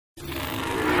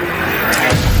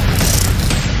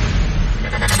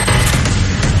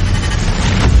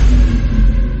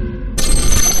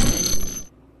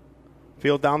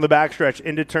Field down the backstretch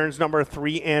into turns number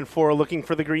 3 and 4, looking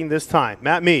for the green this time.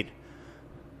 Matt Mead.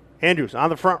 Andrews on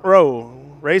the front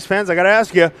row. Race fans, I got to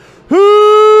ask you,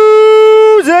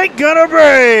 who's it going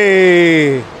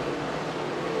to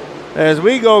be? As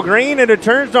we go green into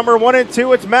turns number 1 and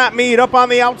 2, it's Matt Mead up on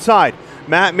the outside.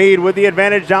 Matt Mead with the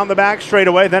advantage down the back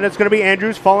straightaway. Then it's going to be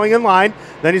Andrews following in line.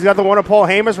 Then he's got the one of Paul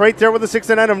Hamas right there with the 6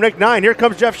 and 9 of Nick Nye. Here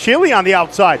comes Jeff Sheely on the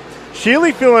outside.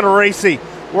 Sheely feeling racy,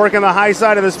 working the high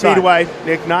side of the speedway.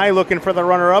 Nick Nye looking for the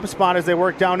runner-up spot as they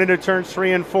work down into turns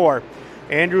 3 and 4.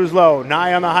 Andrews low,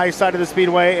 Nye on the high side of the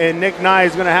speedway, and Nick Nye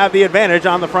is going to have the advantage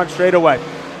on the front straightaway.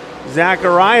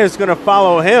 Zacharias is going to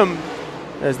follow him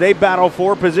as they battle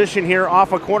for position here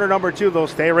off of corner number 2. They'll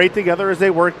stay right together as they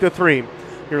work to 3.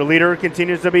 Your leader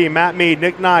continues to be Matt Mead.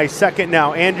 Nick Nye second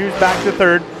now. Andrews back to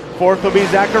third. Fourth will be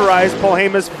Zacharias. Paul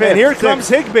Hamas fifth. And here comes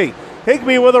Higbee.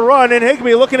 Higbee with a run, and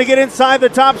Higbee looking to get inside the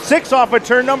top 6 off of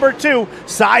turn number 2.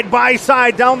 Side by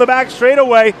side down the back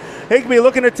straightaway. Higbee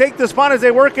looking to take the spot as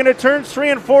they work into turns 3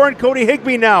 and 4, and Cody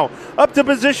Higbee now up to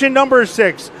position number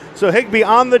 6. So Higbee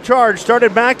on the charge,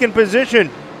 started back in position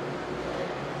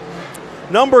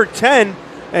number 10,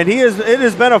 and it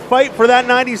has been a fight for that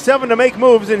 97 to make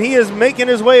moves, and he is making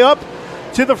his way up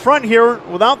to the front here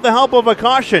without the help of a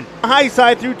caution. High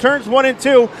side through turns 1 and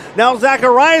 2. Now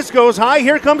Zacharias goes high.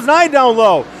 Here comes Nye down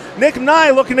low. Nick Nye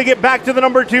looking to get back to the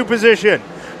number 2 position.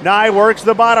 Nye works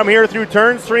the bottom here through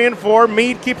turns 3 and 4.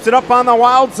 Mead keeps it up on the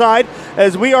wild side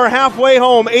as we are halfway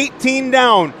home. 18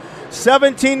 down,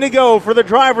 17 to go for the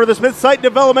driver of the Smith Site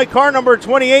Development car number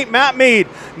 28, Matt Mead.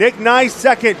 Nick Nye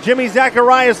second, Jimmy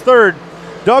Zacharias third,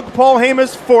 Doug Paul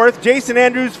Hamas fourth, Jason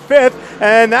Andrews fifth,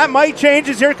 and that might change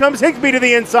as here comes Higbee to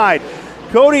the inside.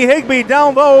 Cody Higbee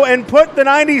down low and put the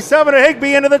 97 of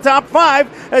Higbee into the top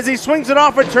 5 as he swings it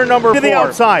off at turn number 4. To the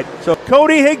outside. So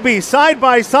Cody Higbee side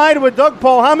by side with Doug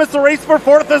Paul Hamas. The race for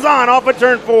 4th is on off at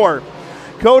turn 4.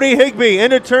 Cody Higbee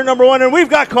into turn number 1, and we've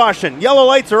got caution. Yellow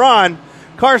lights are on.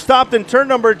 Car stopped in turn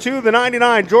number 2, the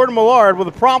 99, Jordan Millard,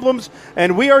 with problems,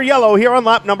 and we are yellow here on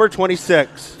lap number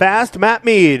 26. Fast Matt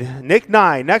Mead, Nick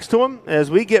Nye next to him as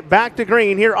we get back to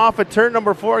green here off at turn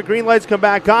number 4. Green lights come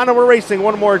back on, and we're racing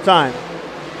one more time.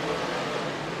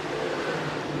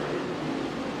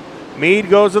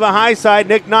 Mead goes to the high side.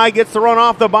 Nick Nye gets the run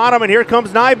off the bottom, and here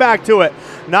comes Nye back to it.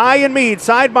 Nye and Mead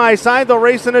side by side. They'll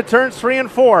race into turns 3 and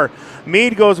 4.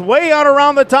 Mead goes way out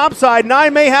around the top side.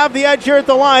 Nye may have the edge here at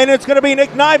the line. It's going to be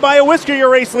Nick Nye by a whisker, your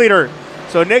race leader.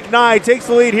 So Nick Nye takes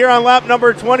the lead here on lap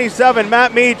number 27.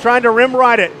 Matt Mead trying to rim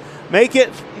ride it, make it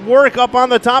work up on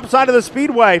the top side of the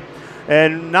speedway.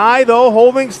 And Nye, though,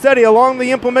 holding steady along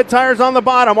the implement tires on the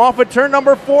bottom. Off at turn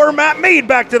number 4, Matt Mead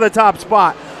back to the top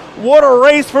spot. What a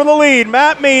race for the lead.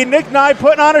 Matt Mead, Nick Nye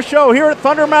putting on a show here at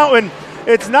Thunder Mountain.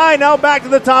 It's Nye now back to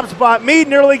the top spot. Mead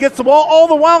nearly gets the ball. All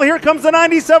the while, here comes the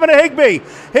 97 of Higbee.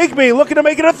 Higbee looking to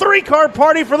make it a 3-car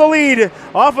party for the lead.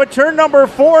 Off of turn number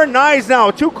 4, Nye's now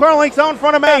 2 car lengths out in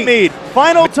front of Matt Mead.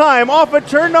 Final time off of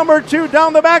turn number 2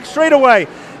 down the back straightaway.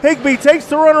 Higbee takes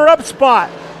the runner-up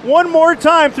spot. One more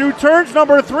time through turns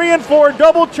number 3 and 4.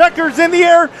 Double checkers in the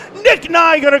air. Nick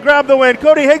Nye going to grab the win.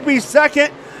 Cody Higbee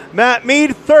second. Matt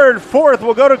Mead third. Fourth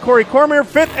will go to Corey Cormier.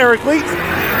 Fifth, Eric Leeds.